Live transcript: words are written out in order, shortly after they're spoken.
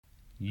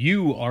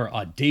You are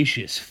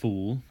audacious,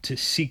 fool, to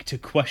seek to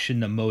question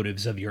the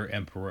motives of your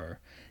emperor.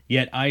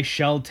 Yet I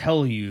shall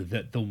tell you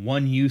that the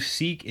one you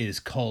seek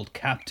is called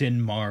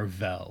Captain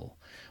Mar-Velous,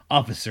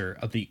 officer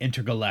of the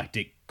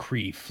intergalactic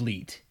Kree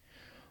fleet.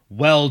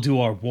 Well do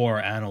our war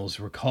annals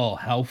recall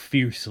how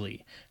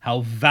fiercely,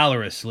 how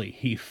valorously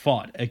he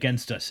fought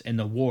against us in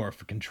the war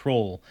for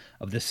control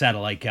of the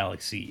satellite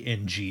galaxy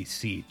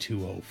NGC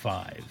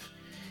 205.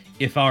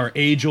 If our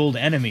age-old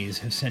enemies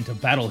have sent a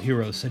battle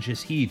hero such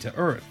as he to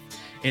Earth,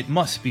 it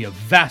must be of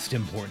vast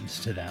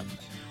importance to them.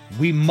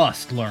 We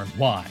must learn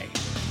why.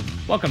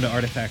 Welcome to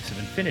Artifacts of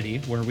Infinity,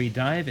 where we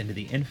dive into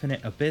the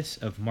infinite abyss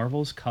of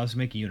Marvel's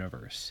cosmic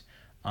universe.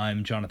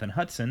 I'm Jonathan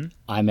Hudson.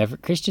 I'm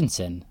Everett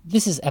Christensen.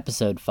 This is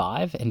episode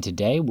 5, and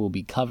today we'll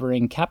be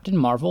covering Captain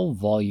Marvel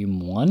Volume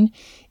 1,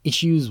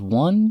 issues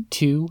 1,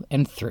 2,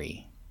 and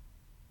 3.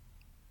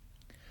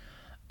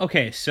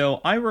 Okay, so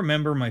I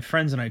remember my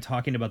friends and I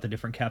talking about the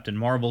different Captain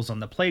Marvels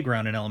on the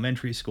playground in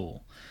elementary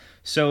school.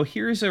 So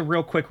here's a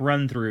real quick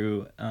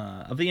run-through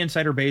of the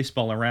insider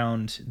baseball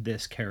around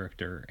this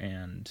character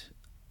and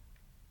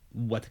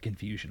what the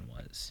confusion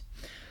was.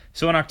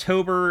 So in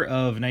October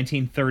of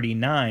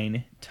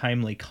 1939,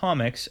 Timely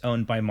Comics,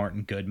 owned by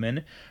Martin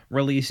Goodman,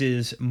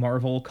 releases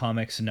Marvel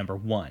Comics number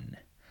 1.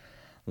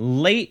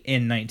 Late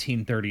in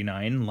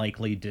 1939,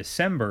 likely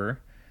December,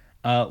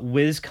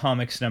 Viz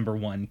Comics number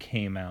 1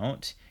 came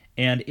out,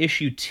 and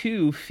issue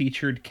 2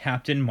 featured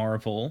Captain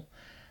Marvel.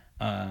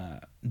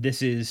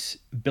 This is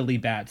Billy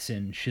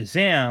Batson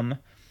Shazam,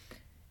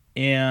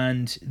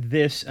 and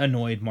this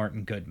annoyed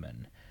Martin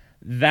Goodman.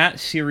 That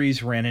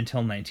series ran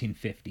until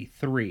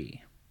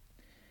 1953.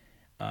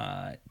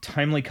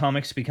 Timely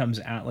Comics becomes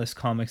Atlas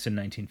Comics in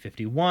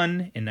 1951. In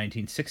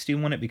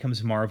 1961, it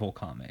becomes Marvel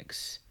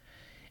Comics.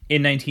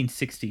 In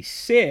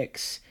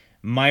 1966,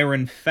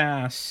 Myron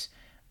Fass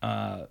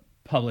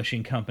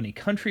publishing company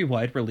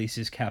Countrywide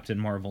releases Captain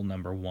Marvel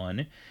number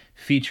 1,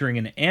 featuring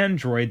an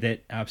android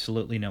that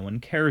absolutely no one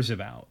cares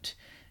about,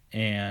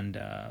 and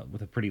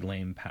with a pretty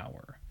lame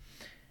power.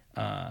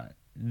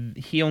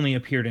 He only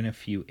appeared in a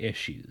few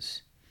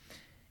issues.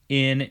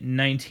 In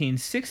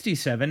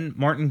 1967,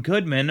 Martin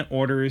Goodman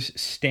orders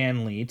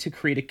Stan Lee to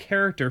create a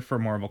character for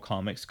Marvel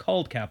Comics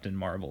called Captain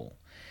Marvel.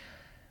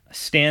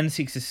 Stan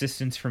seeks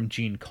assistance from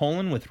Gene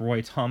Colan with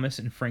Roy Thomas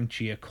and Frank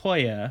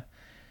Giacoia,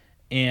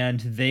 and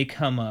they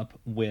come up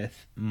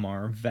with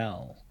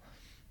Mar-Velous.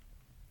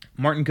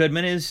 Martin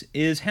Goodman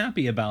is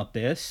happy about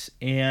this,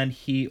 and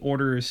he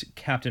orders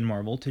Captain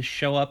Marvel to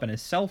show up in a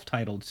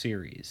self-titled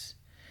series.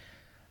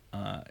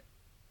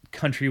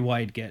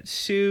 Countrywide gets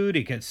sued.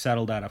 It gets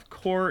settled out of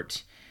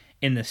court.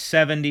 In the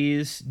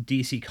 70s,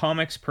 DC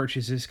Comics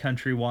purchases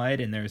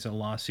Countrywide, and there's a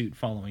lawsuit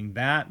following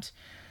that,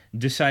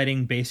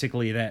 deciding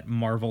basically that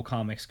Marvel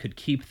Comics could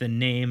keep the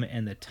name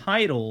and the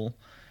title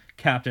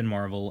Captain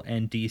Marvel,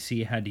 and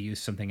DC had to use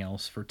something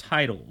else for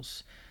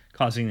titles,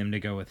 causing them to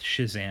go with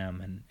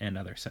Shazam and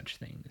other such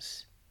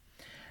things.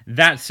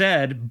 That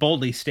said,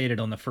 boldly stated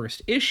on the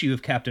first issue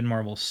of Captain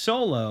Marvel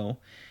Solo,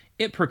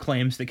 it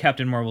proclaims that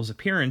Captain Marvel's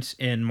appearance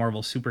in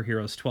Marvel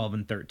Superheroes 12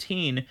 and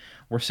 13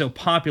 were so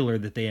popular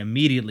that they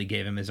immediately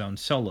gave him his own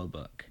solo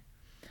book.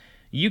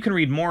 You can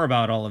read more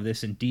about all of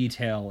this in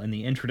detail in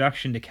the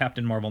introduction to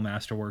Captain Marvel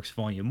Masterworks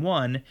Volume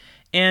 1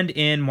 and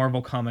in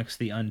Marvel Comics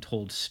The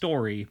Untold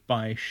Story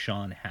by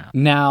Sean Happ.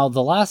 Now,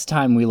 the last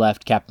time we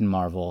left Captain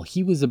Marvel,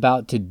 he was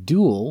about to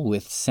duel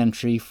with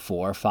Sentry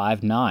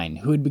 459,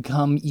 who had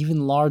become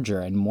even larger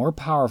and more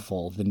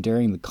powerful than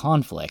during the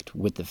conflict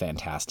with the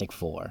Fantastic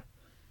Four.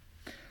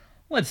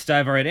 Let's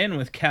dive right in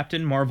with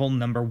Captain Marvel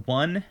number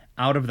 1,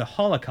 Out of the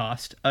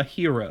Holocaust, A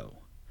Hero.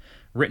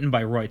 Written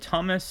by Roy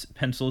Thomas,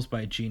 pencils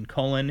by Gene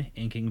Colan,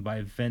 inking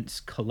by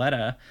Vince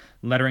Colletta,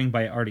 lettering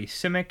by Artie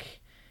Simic,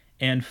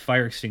 and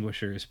fire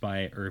extinguishers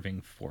by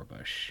Irving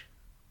Forbush.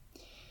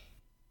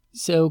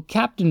 So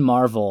Captain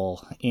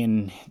Marvel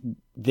in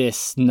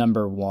this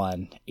number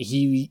 1,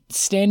 he's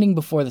standing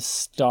before the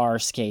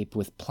starscape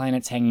with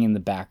planets hanging in the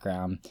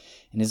background,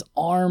 and his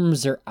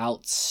arms are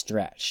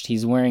outstretched.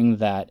 He's wearing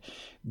that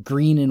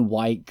green and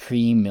white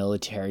Kree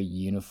military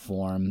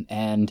uniform,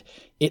 and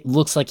it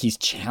looks like he's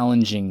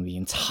challenging the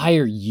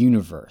entire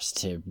universe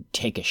to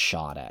take a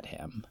shot at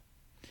him.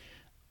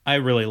 I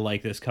really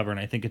like this cover, and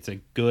I think it's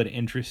a good,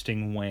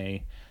 interesting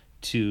way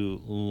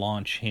to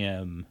launch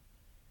him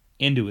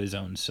into his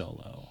own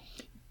solo.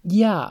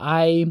 Yeah,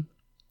 I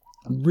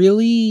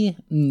really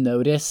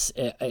notice,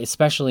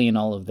 especially in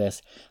all of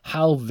this,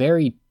 how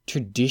very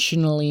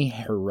traditionally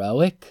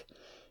heroic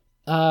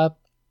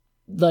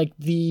like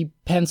the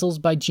pencils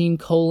by Gene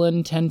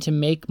Colan tend to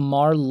make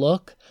Mar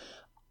look.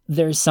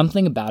 There's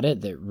something about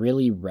it that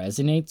really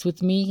resonates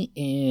with me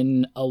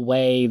in a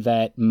way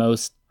that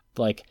most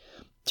like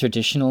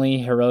traditionally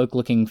heroic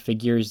looking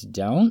figures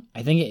don't.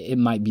 I think it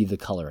might be the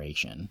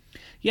coloration.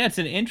 Yeah, it's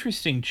an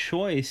interesting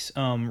choice.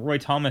 Roy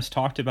Thomas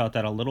talked about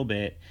that a little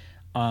bit,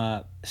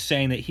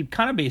 saying that he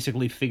kind of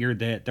basically figured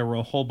that there were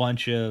a whole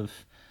bunch of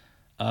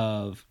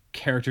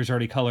characters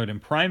already colored in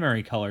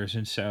primary colors,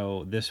 and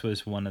so this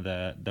was one of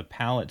the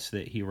palettes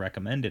that he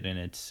recommended, and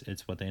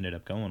it's what they ended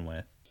up going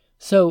with.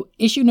 So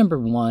issue number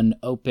 1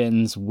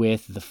 opens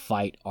with the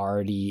fight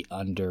already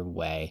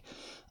underway.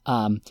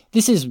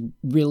 This is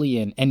really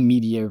an en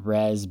media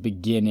res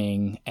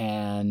beginning,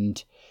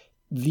 and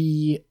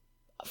the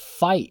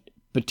fight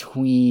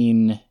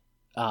between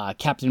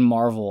Captain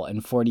Marvel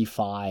and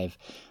 45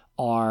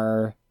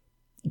 are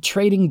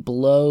trading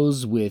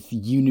blows with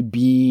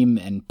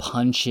unibeam and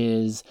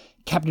punches.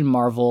 Captain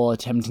Marvel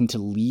attempting to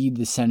lead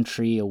the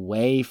Sentry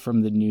away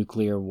from the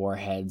nuclear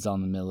warheads on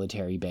the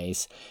military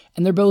base.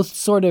 And they're both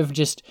sort of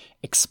just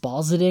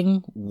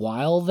expositing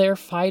while they're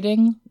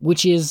fighting,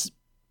 which is,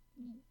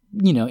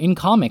 in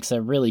comics,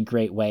 a really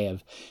great way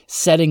of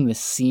setting the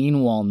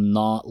scene while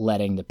not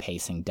letting the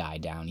pacing die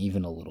down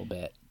even a little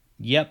bit.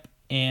 Yep,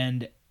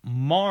 and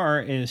Mar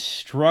is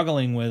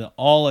struggling with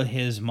all of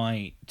his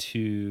might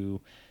to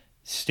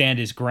stand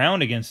his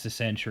ground against the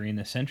Sentry, and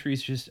the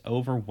Sentry's just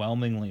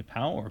overwhelmingly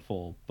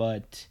powerful,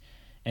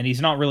 and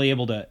he's not really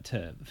able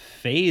to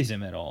phase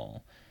him at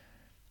all.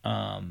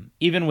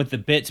 Even with the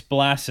bits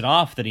blasted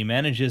off that he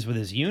manages with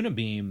his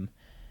unibeam,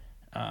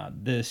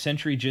 the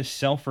Sentry just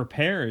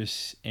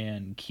self-repairs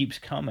and keeps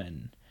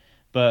coming,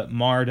 but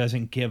Mar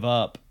doesn't give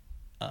up.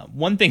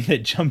 One thing that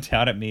jumped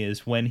out at me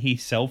is when he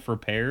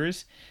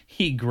self-repairs,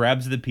 he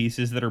grabs the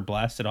pieces that are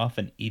blasted off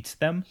and eats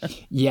them.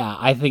 Yeah,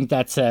 I think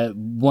that's a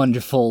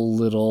wonderful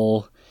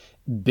little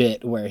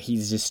bit where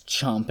he's just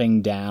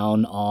chomping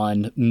down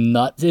on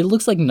nuts. It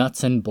looks like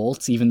nuts and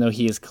bolts, even though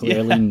he is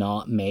clearly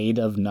not made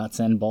of nuts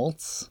and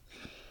bolts.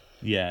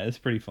 Yeah, it's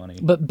pretty funny.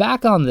 But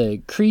back on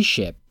the Kree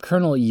ship,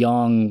 Colonel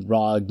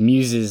Young-Rog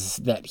muses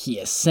that he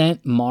has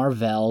sent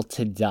Mar-Velous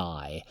to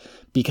die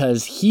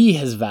because he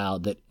has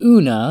vowed that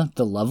Una,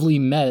 the lovely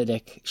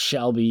medic,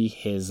 shall be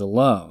his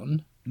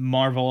alone.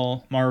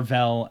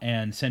 Mar-Velous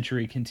and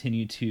Sentry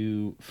continue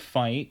to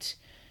fight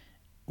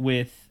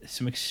with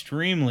some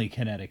extremely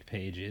kinetic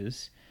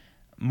pages.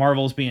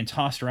 Marvel's being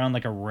tossed around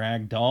like a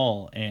rag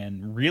doll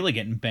and really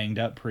getting banged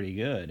up pretty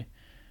good.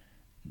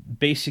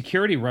 Base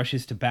security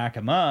rushes to back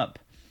him up,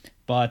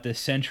 but the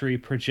Sentry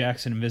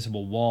projects an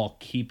invisible wall,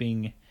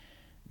 keeping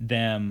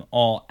them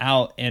all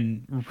out,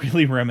 and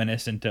really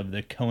reminiscent of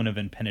the cone of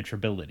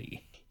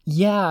impenetrability.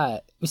 Yeah,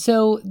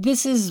 so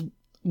this is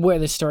where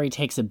the story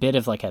takes a bit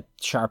of like a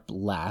sharp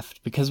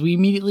left, because we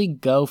immediately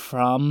go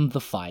from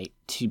the fight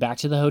to back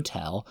to the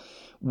hotel,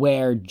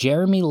 where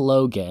Jeremy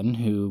Logan,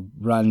 who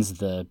runs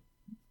the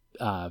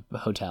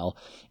hotel,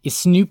 is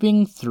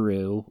snooping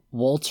through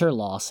Walter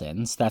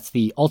Lawson's, that's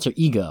the alter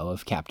ego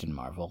of Captain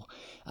Marvel,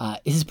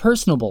 his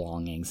personal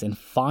belongings, and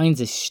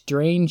finds a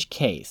strange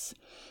case.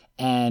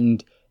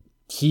 And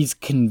he's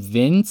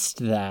convinced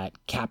that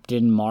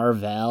Captain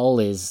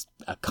Mar-Velous is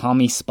a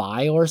commie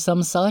spy or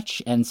some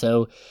such, and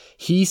so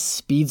he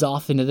speeds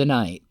off into the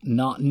night,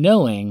 not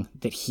knowing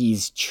that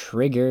he's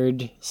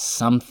triggered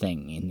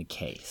something in the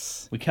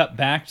case. We cut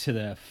back to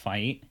the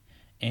fight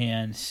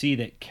and see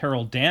that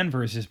Carol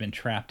Danvers has been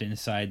trapped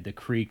inside the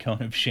Kree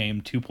Cone of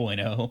Shame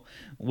 2.0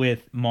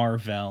 with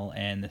Mar-Velous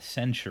and the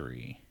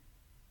Sentry.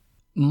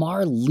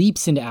 Mar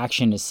leaps into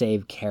action to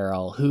save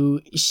Carol, who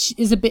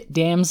is a bit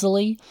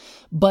damselly,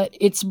 but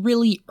it's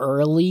really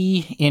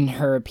early in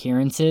her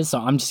appearances, so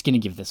I'm just going to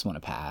give this one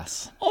a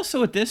pass.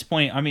 Also, at this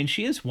point, I mean,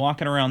 she is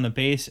walking around the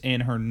base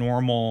in her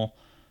normal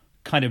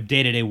kind of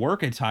day-to-day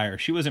work attire.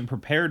 She wasn't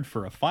prepared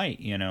for a fight,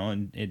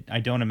 and I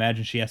don't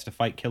imagine she has to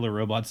fight killer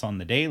robots on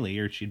the daily,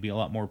 or she'd be a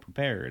lot more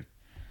prepared.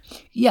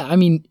 Yeah, I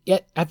mean,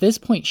 at this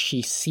point,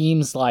 she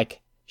seems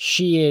like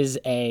she is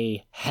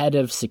a head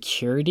of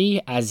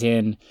security, as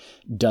in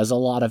does a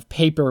lot of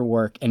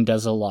paperwork and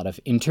does a lot of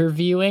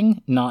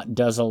interviewing, not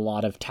does a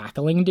lot of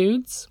tackling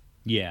dudes.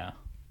 Yeah,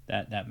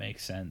 that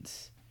makes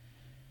sense.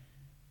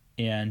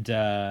 And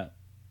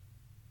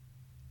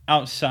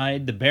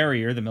outside the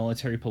barrier, the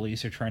military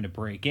police are trying to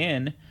break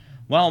in,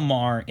 while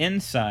Mar,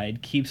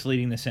 inside, keeps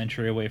leading the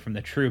Sentry away from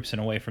the troops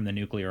and away from the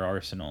nuclear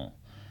arsenal.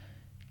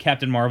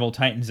 Captain Marvel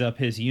tightens up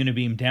his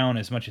unibeam down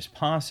as much as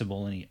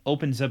possible, and he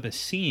opens up a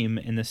seam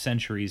in the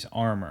Sentry's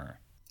armor.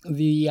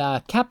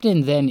 The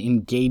captain then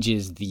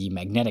engages the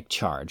magnetic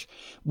charge,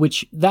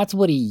 which that's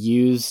what he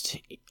used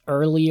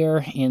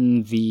earlier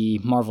in the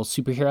Marvel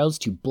superheroes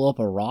to blow up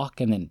a rock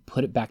and then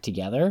put it back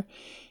together.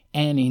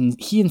 And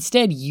he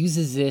instead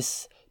uses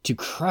this to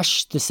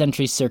crush the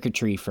Sentry's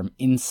circuitry from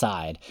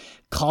inside,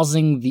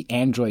 causing the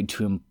android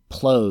to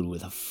implode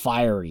with a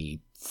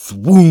fiery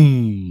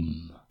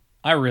thwoom.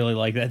 I really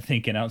like that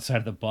thinking outside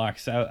of the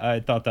box. I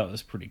thought that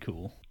was pretty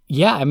cool.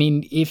 Yeah, I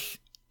mean, if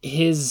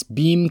his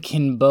beam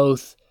can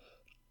both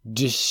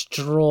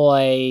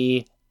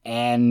destroy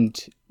and,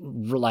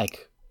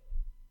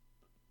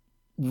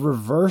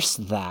 reverse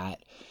that,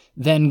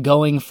 then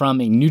going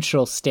from a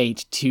neutral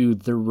state to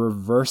the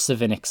reverse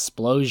of an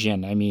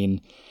explosion, I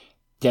mean,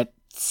 that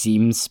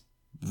seems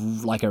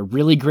like a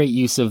really great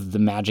use of the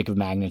magic of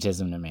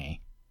magnetism to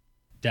me.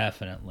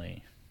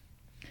 Definitely.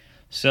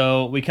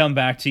 So we come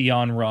back to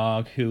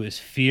Young-Rog, who is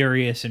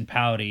furious and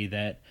pouty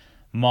that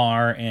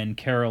Mar and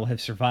Carol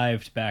have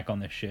survived back on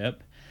the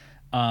ship.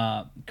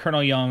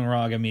 Colonel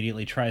Youngrog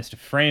immediately tries to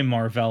frame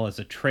Mar-Velous as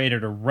a traitor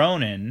to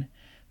Ronan,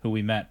 who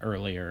we met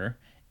earlier,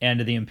 and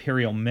to the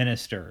Imperial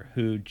Minister,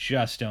 who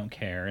just don't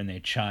care, and they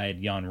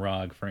chide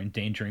Youngrog for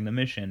endangering the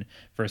mission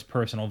for his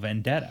personal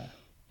vendetta.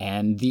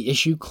 And the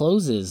issue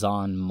closes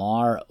on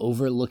Mar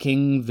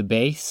overlooking the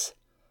base.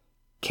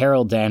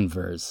 Carol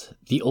Danvers,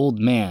 the old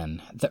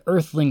man, the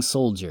Earthling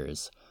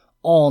soldiers,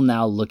 all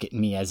now look at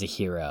me as a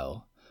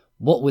hero.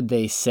 What would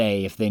they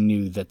say if they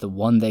knew that the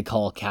one they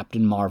call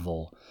Captain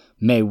Marvel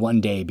may one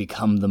day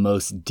become the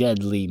most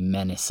deadly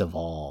menace of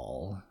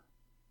all?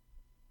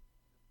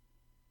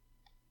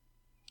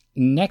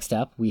 Next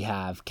up, we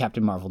have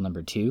Captain Marvel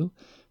number 2,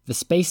 The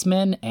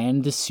Spacemen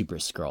and the Super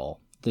Skrull.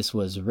 This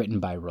was written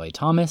by Roy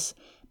Thomas,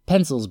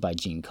 pencils by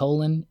Gene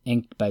Colan,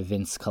 inked by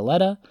Vince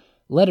Colletta,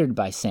 lettered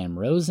by Sam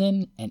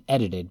Rosen, and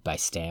edited by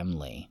Stan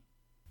Lee.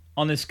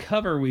 On this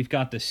cover, we've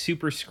got the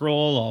Super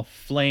Skrull all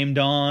flamed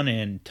on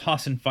and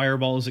tossing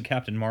fireballs at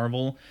Captain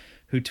Marvel,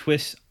 who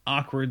twists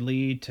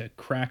awkwardly to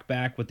crack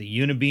back with the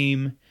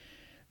Unibeam.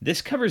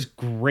 This cover's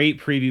great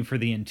preview for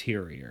the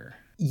interior.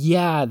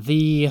 Yeah,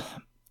 the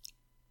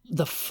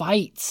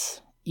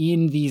fights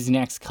in these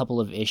next couple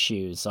of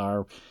issues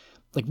are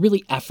like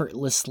really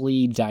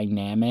effortlessly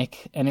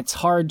dynamic, and it's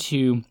hard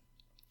to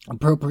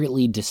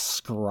appropriately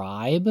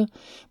describe,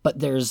 but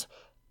there's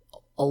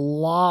a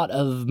lot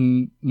of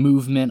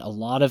movement, a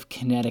lot of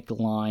kinetic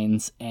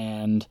lines,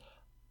 and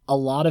a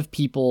lot of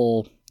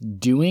people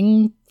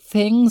doing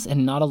things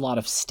and not a lot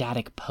of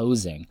static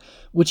posing,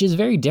 which is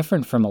very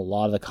different from a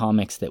lot of the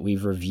comics that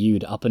we've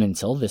reviewed up and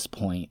until this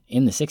point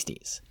in the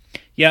 60s.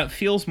 Yeah, it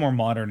feels more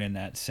modern in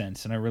that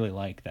sense, and I really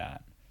like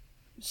that.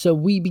 So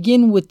we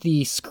begin with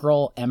the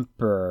Skrull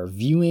Emperor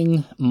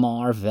viewing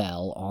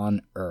Mar-Velous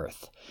on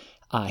Earth.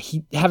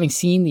 Having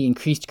seen the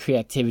increased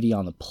creativity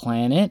on the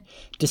planet,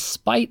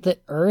 despite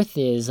that Earth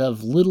is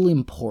of little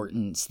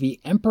importance, the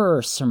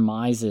Emperor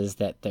surmises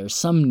that there's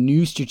some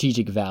new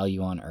strategic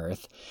value on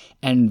Earth,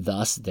 and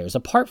thus there's a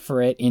part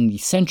for it in the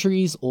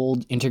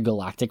centuries-old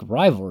intergalactic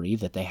rivalry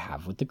that they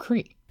have with the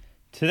Kree.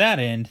 To that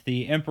end,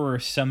 the Emperor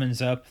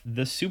summons up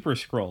the Super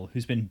Skrull,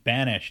 who's been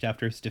banished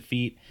after his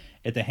defeat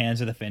at the hands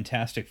of the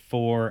Fantastic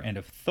Four and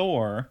of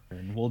Thor.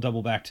 And we'll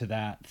double back to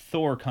that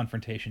Thor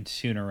confrontation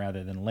sooner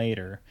rather than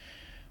later.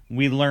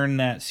 We learn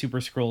that Super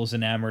Skrull is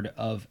enamored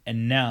of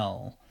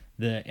Enel,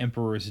 the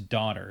Emperor's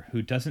daughter,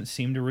 who doesn't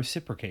seem to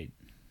reciprocate.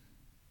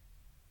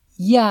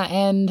 Yeah,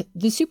 and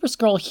the Super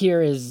Skrull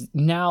here is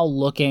now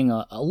looking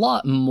a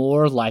lot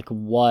more like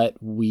what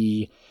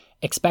we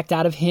expect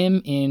out of him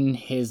in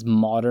his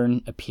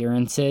modern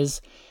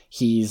appearances.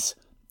 He's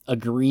a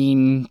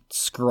green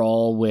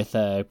Skrull with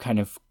a kind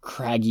of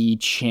craggy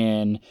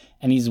chin,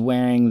 and he's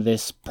wearing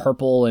this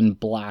purple and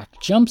black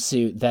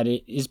jumpsuit that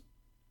it is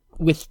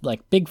with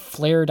like big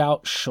flared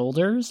out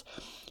shoulders,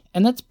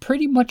 and that's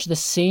pretty much the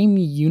same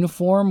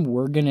uniform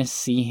we're gonna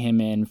see him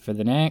in for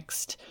the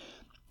next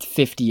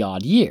 50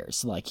 odd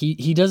years. Like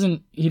he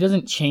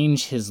doesn't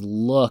change his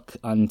look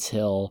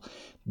until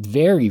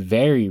very,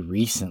 very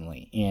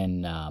recently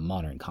in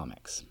modern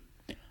comics.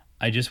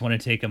 I just want to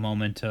take a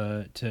moment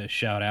to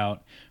shout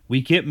out,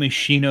 we get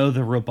Machino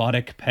the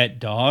robotic pet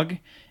dog,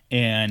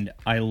 and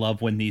I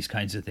love when these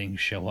kinds of things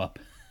show up.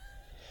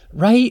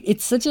 Right?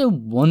 It's such a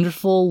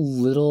wonderful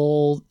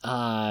little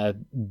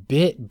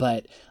bit,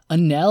 but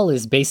Enel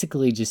is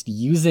basically just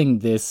using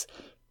this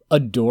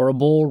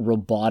adorable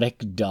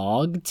robotic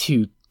dog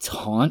to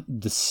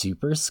taunt the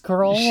Super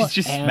Skrull. She's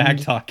just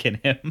smack-talking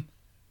him.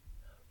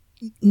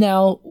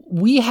 Now,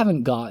 we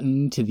haven't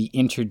gotten to the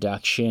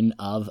introduction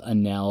of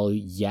Enel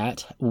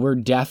yet. We're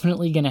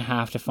definitely going to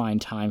have to find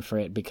time for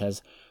it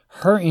because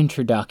her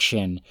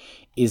introduction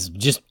is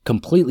just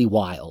completely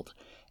wild.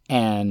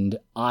 And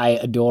I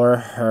adore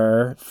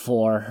her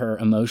for her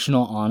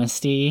emotional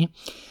honesty,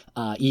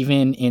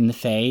 even in the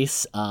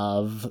face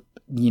of,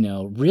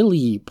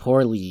 really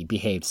poorly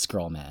behaved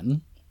Skrull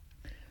men.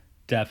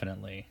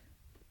 Definitely.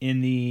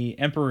 In the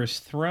Emperor's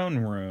throne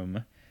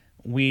room,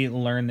 we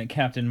learn that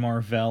Captain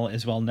Mar-Velous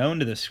is well known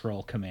to the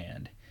Skrull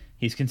Command.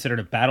 He's considered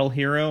a battle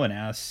hero, and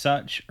as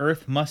such,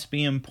 Earth must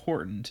be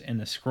important, and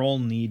the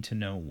Skrull need to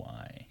know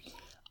why.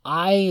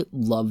 I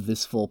love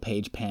this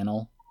full-page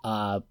panel.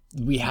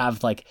 We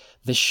have like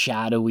the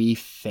shadowy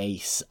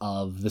face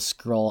of the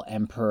Skrull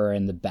Emperor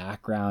in the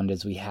background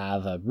as we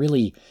have a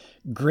really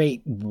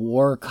great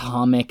war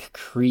comic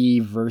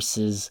Kree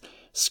versus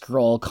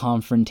Skrull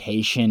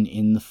confrontation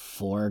in the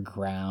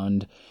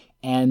foreground.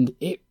 And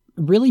it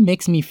really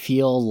makes me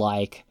feel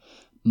like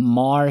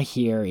Mar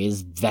here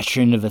is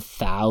veteran of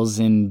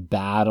 1,000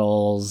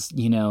 battles,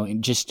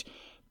 just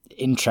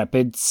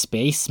intrepid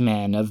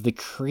spaceman of the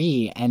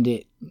Kree, and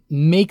it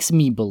makes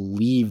me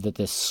believe that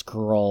the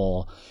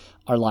Skrull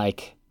are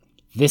like,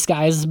 this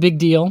guy is a big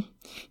deal.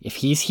 If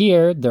he's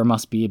here, there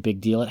must be a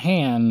big deal at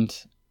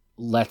hand.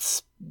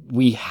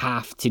 We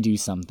have to do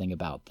something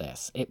about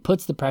this. It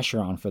puts the pressure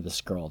on for the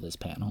Skrull, this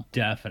panel.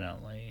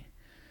 Definitely.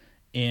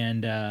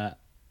 And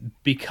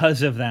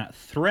Because of that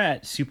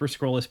threat, Super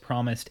Skrull is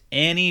promised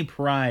any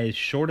prize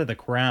short of the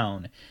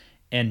crown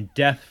and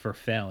death for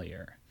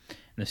failure.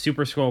 And the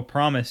Super Skrull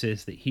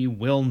promises that he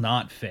will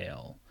not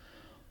fail.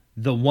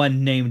 The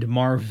one named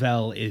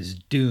Mar-Velous is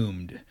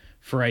doomed,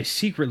 for I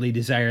secretly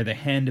desire the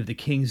hand of the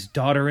king's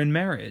daughter in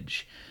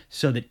marriage,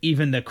 so that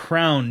even the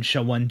crown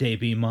shall one day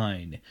be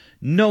mine.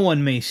 No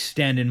one may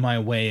stand in my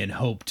way and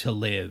hope to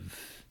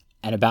live.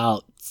 And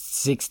about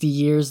 60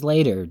 years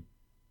later,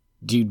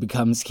 dude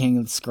becomes king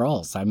of the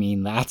Skrulls. I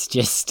mean, that's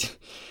just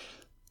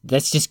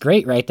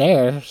great right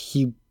there.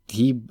 He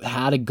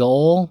had a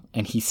goal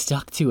and he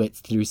stuck to it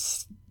through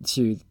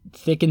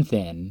thick and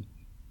thin.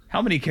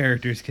 How many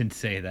characters can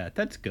say that?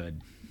 That's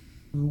good.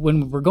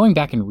 When we're going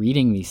back and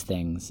reading these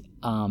things,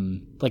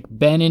 like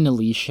Ben and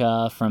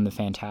Alicia from the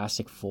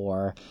Fantastic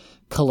Four,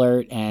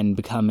 Kl'rt and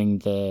becoming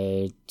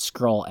the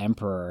Skrull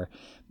Emperor,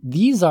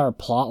 these are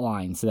plot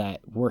lines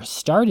that were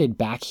started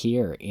back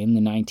here in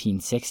the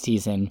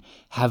 1960s and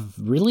have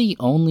really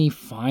only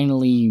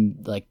finally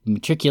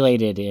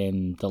matriculated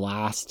in the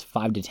last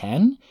 5 to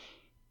 10.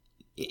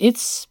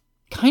 It's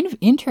kind of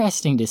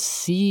interesting to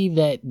see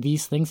that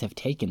these things have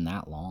taken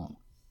that long.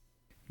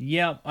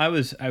 Yeah, I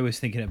was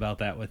thinking about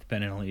that with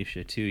Ben and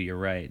Alicia too. You're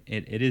right.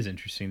 It is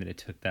interesting that it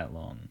took that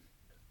long.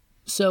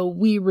 So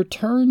we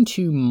return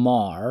to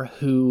Mar,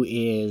 who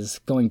is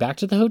going back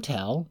to the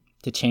hotel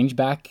to change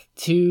back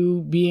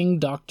to being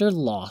Dr.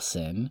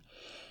 Lawson,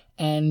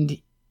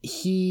 and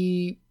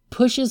he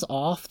pushes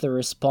off the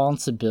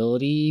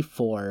responsibility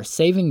for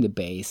saving the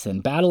base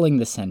and battling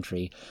the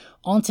Sentry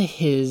onto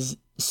his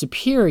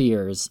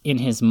superiors in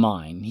his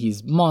mind.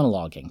 He's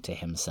monologuing to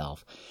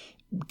himself,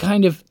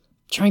 kind of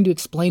trying to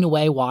explain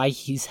away why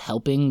he's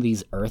helping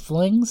these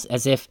Earthlings,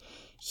 as if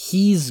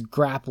he's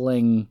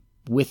grappling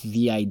with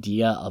the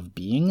idea of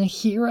being a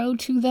hero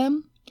to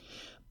them.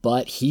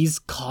 But he's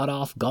caught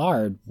off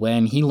guard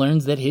when he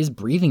learns that his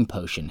breathing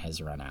potion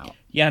has run out.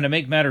 Yeah, and to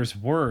make matters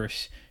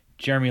worse,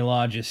 Jeremy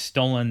Lodge has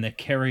stolen the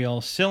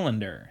carryall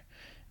cylinder.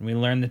 And we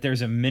learn that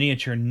there's a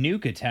miniature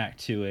nuke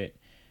attached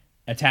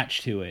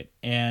to it,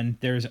 and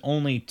there's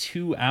only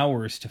 2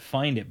 hours to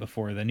find it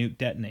before the nuke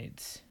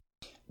detonates.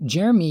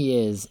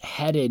 Jeremy is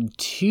headed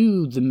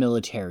to the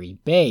military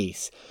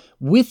base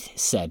with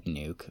said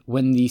nuke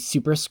when the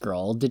Super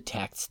Skrull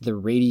detects the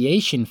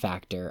radiation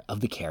factor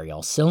of the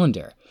carryall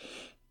cylinder.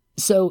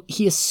 So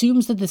he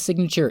assumes that the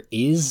signature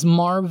is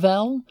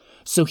Mar-Velous,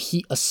 so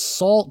he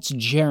assaults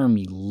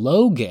Jeremy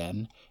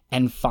Logan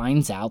and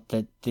finds out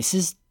that this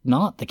is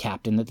not the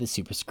captain that the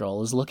Super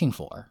Skrull is looking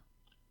for.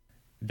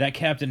 That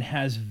captain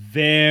has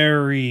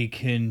very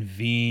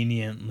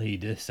conveniently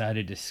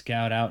decided to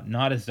scout out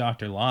not as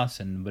Dr.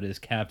 Lawson, but as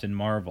Captain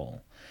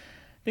Marvel.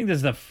 I think this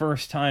is the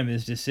first time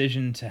his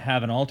decision to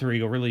have an alter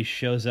ego really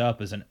shows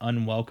up as an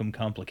unwelcome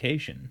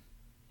complication.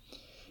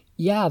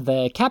 Yeah,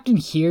 the captain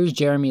hears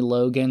Jeremy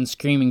Logan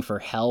screaming for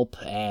help,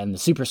 and the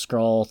Super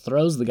Skrull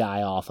throws the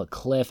guy off a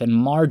cliff, and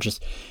Mar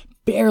just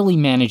barely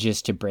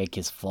manages to break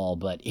his fall,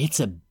 but it's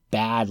a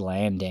bad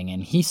landing,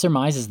 and he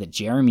surmises that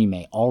Jeremy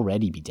may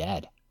already be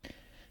dead.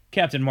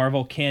 Captain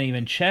Marvel can't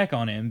even check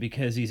on him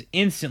because he's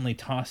instantly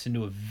tossed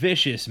into a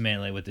vicious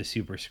melee with the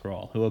Super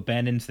Skrull, who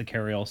abandons the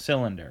carryall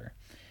cylinder.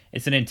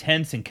 It's an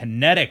intense and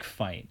kinetic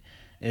fight,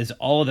 as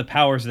all of the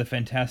powers of the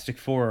Fantastic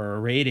Four are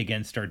arrayed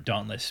against our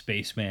dauntless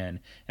spaceman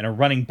in a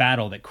running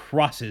battle that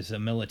crosses a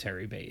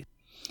military base.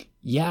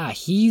 Yeah,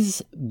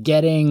 he's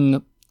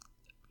getting...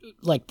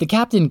 the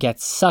captain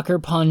gets sucker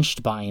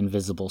punched by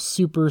invisible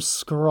Super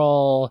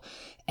Skrull,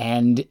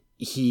 and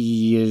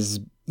he is,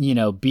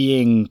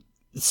 being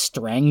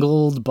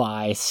strangled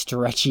by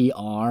stretchy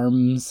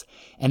arms,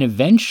 and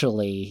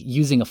eventually,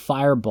 using a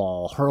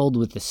fireball hurled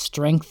with the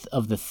strength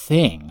of the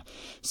Thing,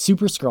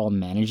 Super Skrull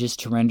manages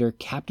to render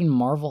Captain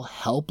Marvel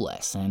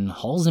helpless and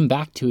hauls him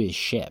back to his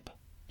ship.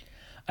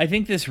 I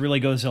think this really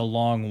goes a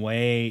long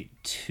way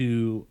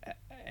to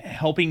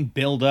helping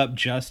build up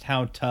just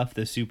how tough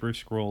the Super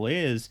Skrull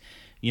is.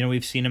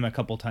 We've seen him a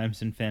couple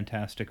times in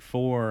Fantastic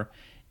Four,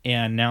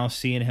 and now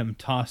seeing him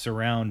toss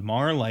around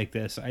Mar like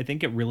this, I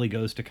think it really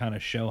goes to kind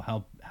of show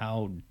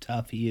how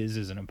tough he is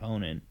as an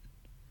opponent.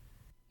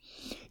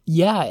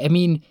 Yeah, I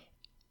mean,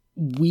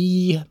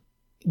 we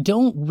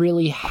don't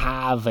really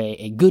have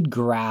a good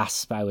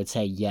grasp, I would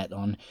say, yet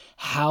on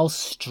how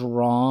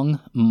strong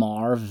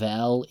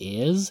Mar-Velous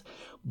is,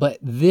 but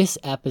this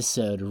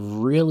episode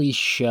really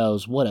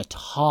shows what a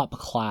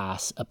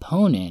top-class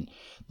opponent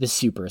the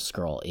Super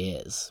Skrull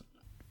is.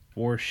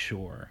 For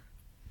sure.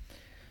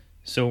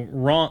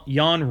 So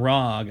Jan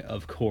Rog,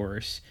 of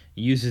course,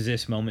 uses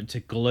this moment to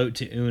gloat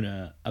to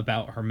Una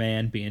about her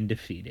man being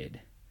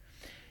defeated.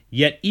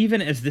 Yet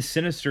even as the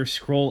sinister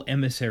Skrull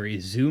emissary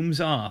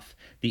zooms off,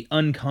 the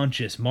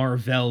unconscious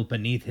Mar-Velous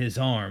beneath his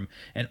arm,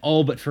 an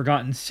all but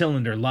forgotten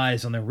cylinder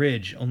lies on the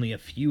ridge only a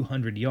few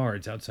hundred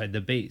yards outside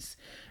the base,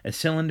 a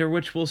cylinder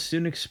which will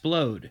soon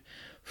explode,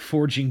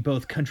 forging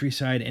both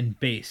countryside and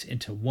base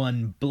into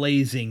one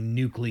blazing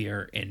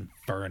nuclear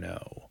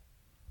inferno.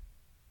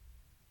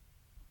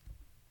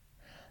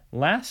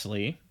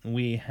 Lastly,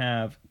 we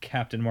have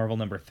Captain Marvel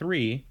number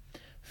 3,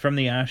 From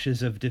the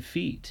Ashes of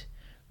Defeat,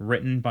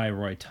 written by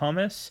Roy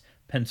Thomas,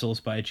 pencils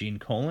by Gene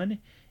Colan,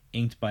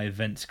 inked by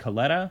Vince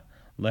Colletta,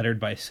 lettered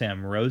by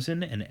Sam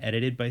Rosen, and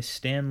edited by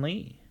Stan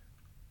Lee.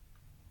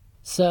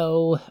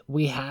 So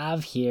we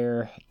have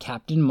here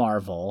Captain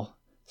Mar-Vell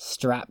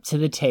strapped to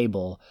the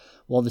table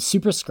while the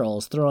Super Skrull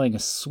is throwing a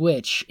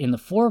switch in the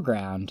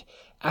foreground,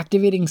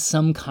 activating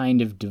some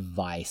kind of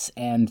device.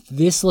 And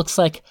this looks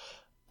like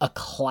a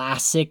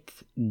classic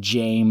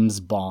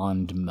James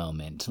Bond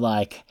moment.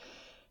 Like,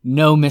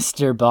 "No,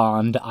 Mr.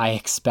 Bond, I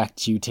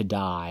expect you to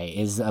die"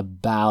 is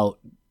about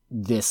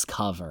this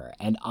cover,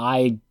 and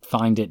I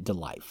find it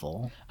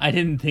delightful. I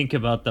didn't think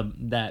about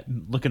that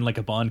looking like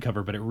a Bond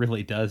cover, but it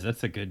really does.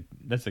 That's a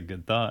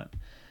good thought.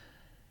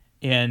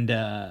 And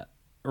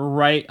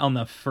right on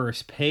the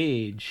first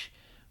page,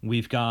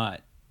 we've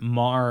got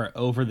Mar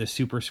over the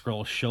Super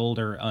Skrull's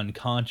shoulder,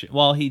 unconscious.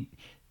 Well,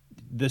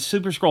 the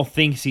Super Skrull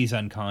thinks he's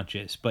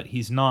unconscious, but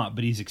he's not.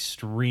 But he's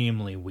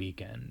extremely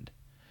weakened.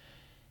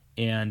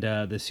 And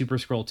the Super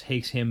Skrull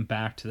takes him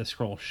back to the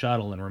Skrull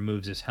shuttle and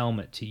removes his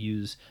helmet to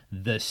use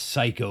the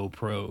Psycho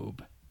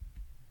Probe.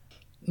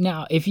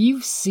 Now, if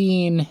you've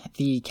seen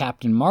the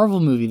Captain Marvel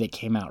movie that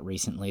came out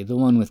recently, the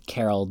one with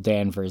Carol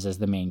Danvers as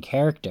the main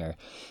character,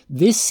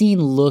 this scene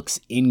looks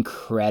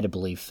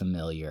incredibly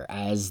familiar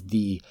as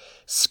the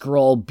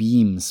Skrull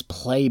beams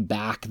play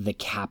back the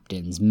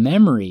Captain's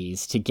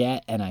memories to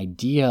get an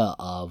idea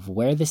of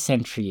where the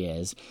Sentry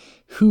is,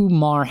 who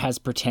Mar has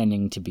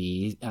pretending to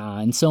be,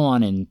 and so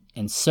on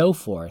and so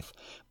forth.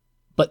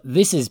 But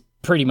this is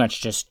pretty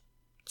much just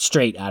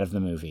straight out of the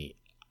movie.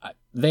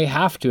 They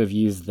have to have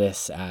used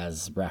this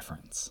as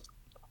reference.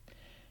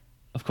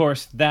 Of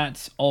course,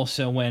 that's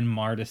also when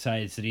Mar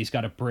decides that he's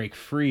got to break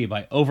free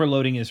by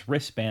overloading his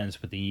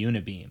wristbands with the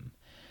Unibeam.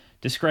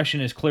 Discretion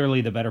is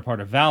clearly the better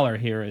part of valor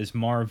here, as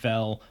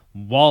Mar-Vell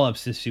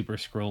wallops the Super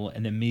Skrull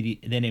and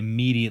then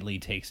immediately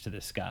takes to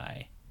the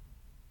sky.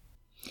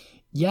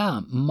 Yeah,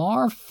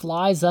 Mar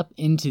flies up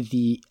into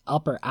the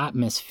upper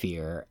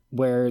atmosphere,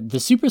 where the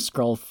Super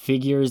Skrull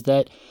figures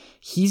that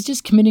he's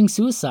just committing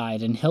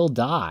suicide and he'll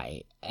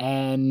die.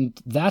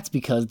 And that's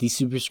because the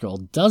Super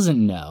Skrull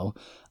doesn't know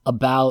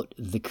about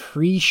the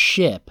Kree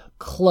ship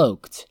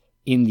cloaked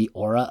in the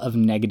aura of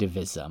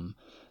negativism,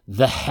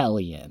 the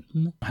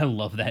Hellion. I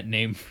love that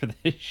name for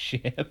this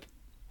ship.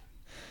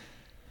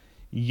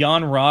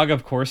 Jan Rog,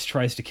 of course,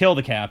 tries to kill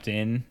the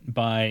captain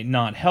by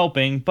not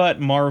helping,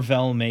 but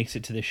Mar-Vell makes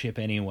it to the ship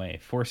anyway,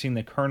 forcing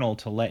the colonel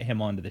to let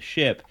him onto the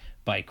ship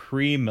by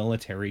Kree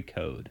military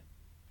code.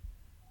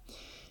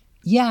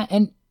 Yeah,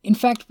 and in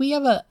fact, we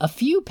have a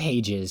few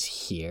pages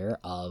here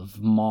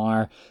of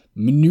Mar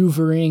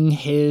maneuvering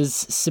his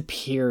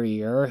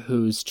superior,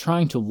 who's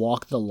trying to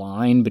walk the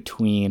line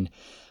between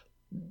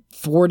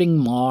thwarting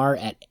Mar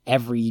at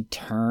every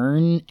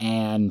turn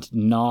and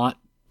not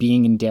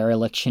being in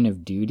dereliction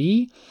of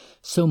duty.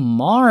 So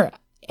Mar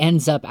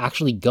ends up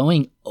actually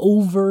going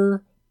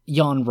over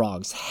Jan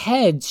Rog's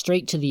head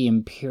straight to the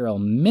Imperial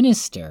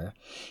Minister,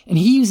 and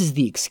he uses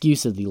the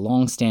excuse of the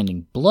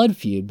long-standing blood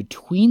feud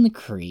between the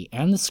Kree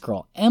and the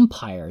Skrull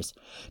empires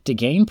to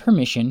gain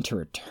permission to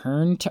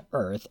return to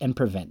Earth and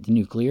prevent the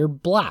nuclear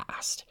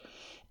blast.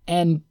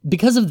 And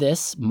because of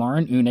this, Mar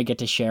and Una get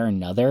to share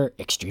another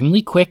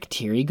extremely quick,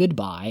 teary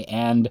goodbye,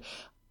 and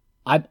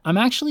I'm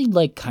actually,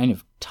 kind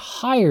of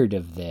tired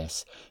of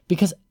this,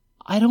 because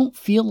I don't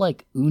feel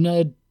like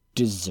Una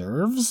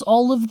deserves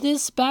all of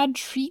this bad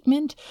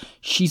treatment.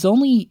 She's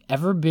only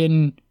ever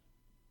been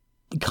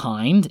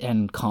kind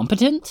and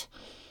competent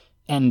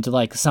and,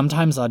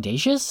 sometimes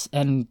audacious,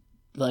 and,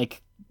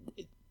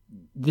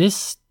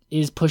 this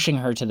is pushing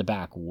her to the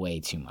back way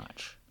too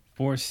much.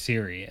 For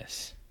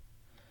serious.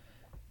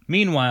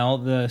 Meanwhile,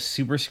 the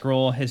Super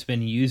Skrull has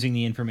been using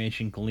the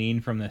information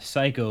gleaned from the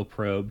Psycho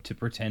Probe to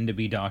pretend to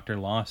be Dr.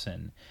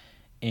 Lawson.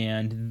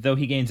 And though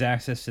he gains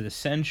access to the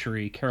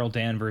Sentry, Carol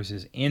Danvers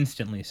is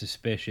instantly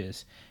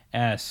suspicious,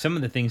 as some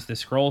of the things the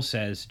Skrull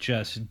says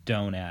just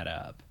don't add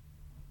up.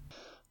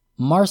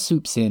 Mar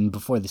swoops in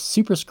before the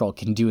Super Skrull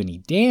can do any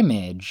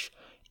damage,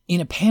 in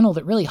a panel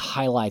that really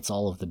highlights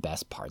all of the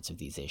best parts of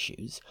these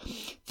issues.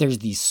 There's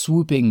these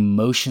swooping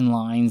motion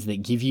lines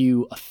that give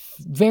you a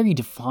very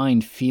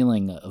defined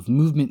feeling of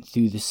movement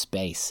through the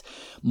space.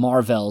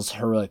 Mar-Vell's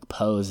heroic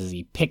pose as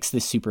he picks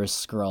the Super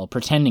Skrull,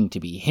 pretending to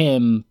be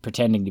him,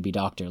 pretending to be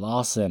Dr.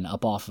 Lawson,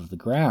 up off of the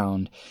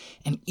ground.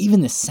 And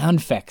even the sound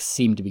effects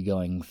seem to be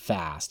going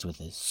fast with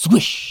a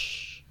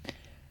swish.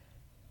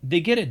 They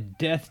get a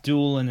death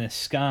duel in the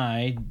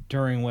sky,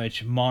 during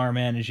which Mar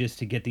manages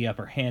to get the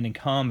upper hand in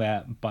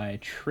combat by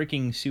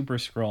tricking Super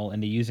Skrull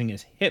into using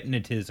his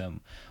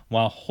hypnotism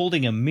while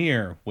holding a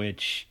mirror,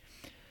 which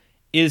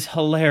is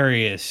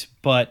hilarious,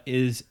 but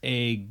is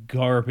a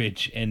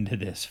garbage end to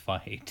this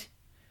fight.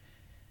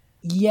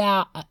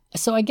 Yeah,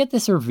 so I get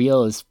this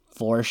reveal is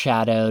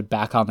foreshadowed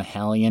back on the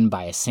Hellion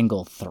by a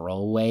single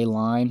throwaway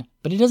line,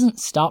 but it doesn't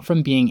stop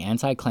from being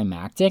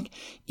anticlimactic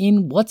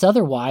in what's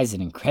otherwise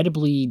an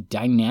incredibly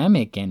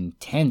dynamic and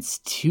tense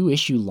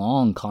 2-issue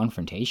long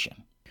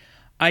confrontation.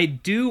 I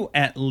do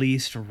at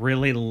least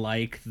really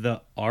like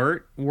the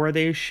art where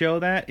they show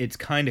that. It's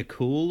kind of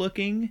cool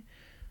looking.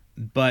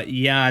 But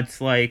yeah, it's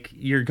like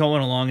you're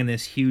going along in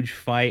this huge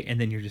fight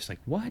and then you're just like,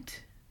 what?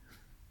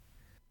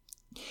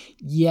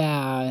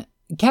 Yeah,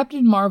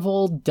 Captain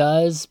Marvel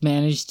does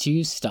manage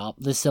to stop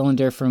the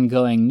cylinder from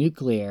going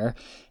nuclear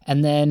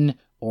and then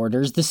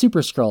orders the Super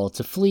Skrull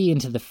to flee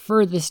into the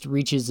furthest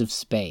reaches of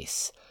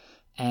space.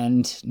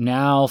 And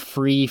now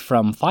free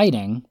from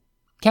fighting,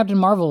 Captain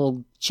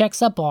Marvel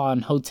checks up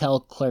on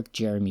hotel clerk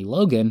Jeremy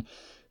Logan,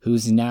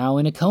 who's now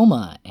in a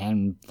coma,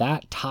 and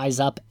that ties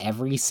up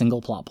every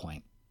single plot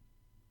point.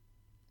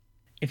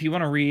 If you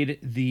want to read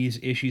these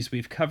issues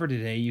we've covered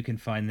today, you can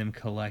find them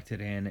collected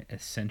in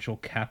Essential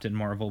Captain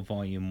Marvel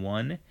Volume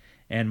 1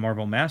 and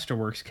Marvel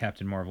Masterworks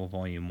Captain Marvel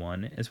Volume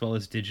 1, as well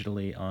as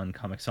digitally on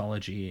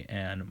Comixology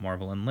and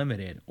Marvel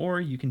Unlimited, or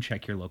you can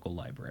check your local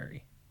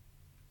library.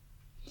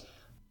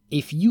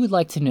 If you would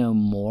like to know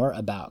more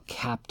about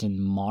Captain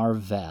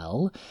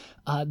Mar-Vell,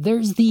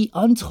 there's the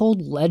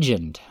untold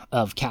legend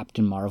of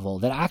Captain Marvel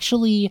that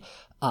actually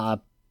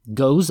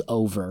goes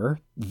over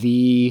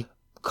the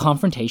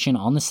confrontation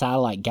on the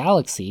satellite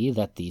galaxy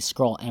that the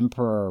Skrull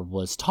Emperor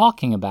was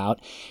talking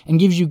about, and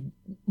gives you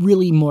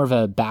really more of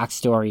a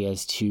backstory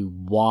as to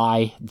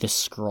why the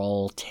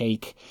Skrull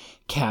take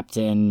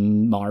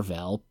Captain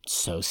Mar-Vell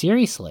so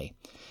seriously.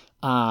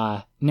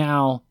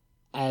 Now,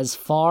 as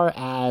far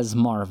as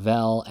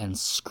Mar-Vell and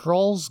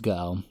Skrulls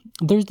go,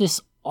 there's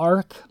this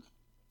arc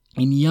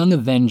in Young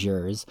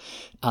Avengers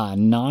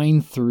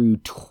 9 through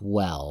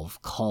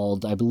 12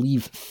 called, I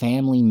believe,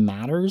 Family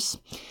Matters,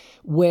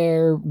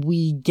 where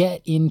we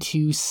get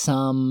into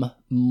some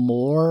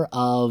more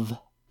of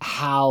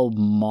how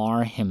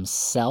Mar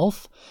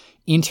himself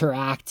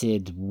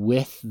interacted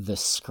with the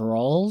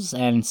Skrulls,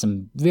 and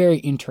some very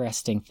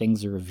interesting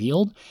things are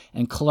revealed,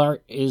 and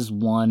Clark is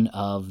one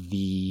of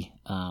the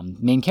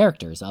main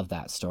characters of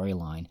that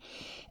storyline.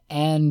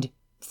 And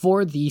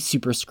for the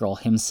Super Skrull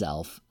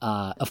himself,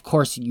 of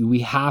course,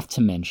 we have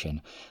to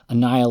mention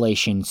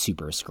Annihilation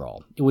Super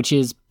Skrull, which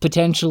is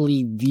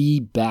potentially the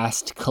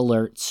best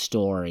Kl'rt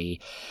story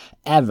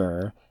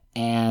ever,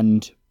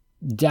 and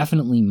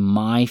definitely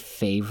my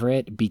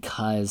favorite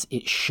because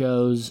it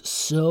shows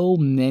so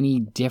many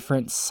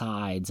different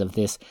sides of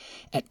this,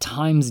 at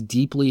times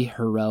deeply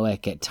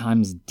heroic, at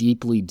times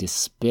deeply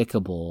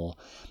despicable,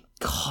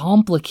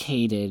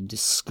 complicated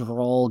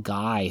Skrull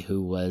guy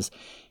who was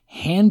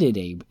handed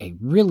a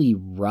really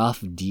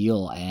rough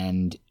deal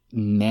and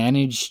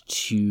managed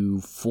to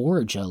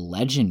forge a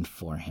legend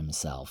for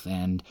himself.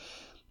 And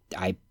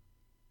I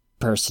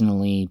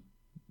personally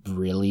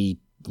really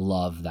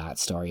love that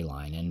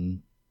storyline,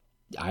 and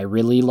I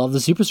really love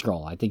the Super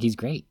Skrull. I think he's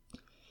great.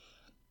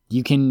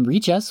 You can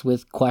reach us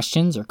with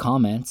questions or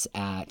comments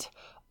at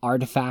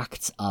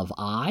Artifacts of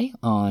I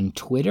on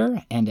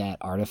Twitter and at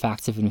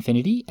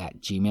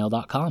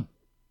artifact@gmail.com.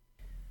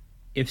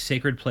 If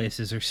sacred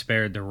places are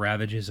spared the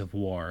ravages of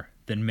war,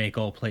 then make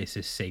all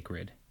places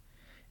sacred.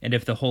 And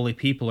if the holy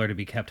people are to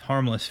be kept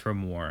harmless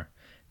from war,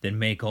 then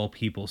make all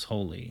peoples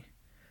holy.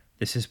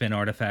 This has been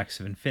Artifacts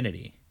of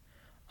Infinity.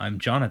 I'm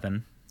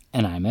Jonathan.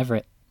 And I'm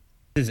Everett.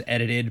 This is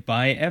edited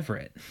by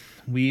Everett.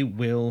 We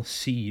will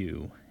see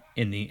you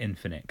in the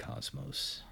infinite cosmos.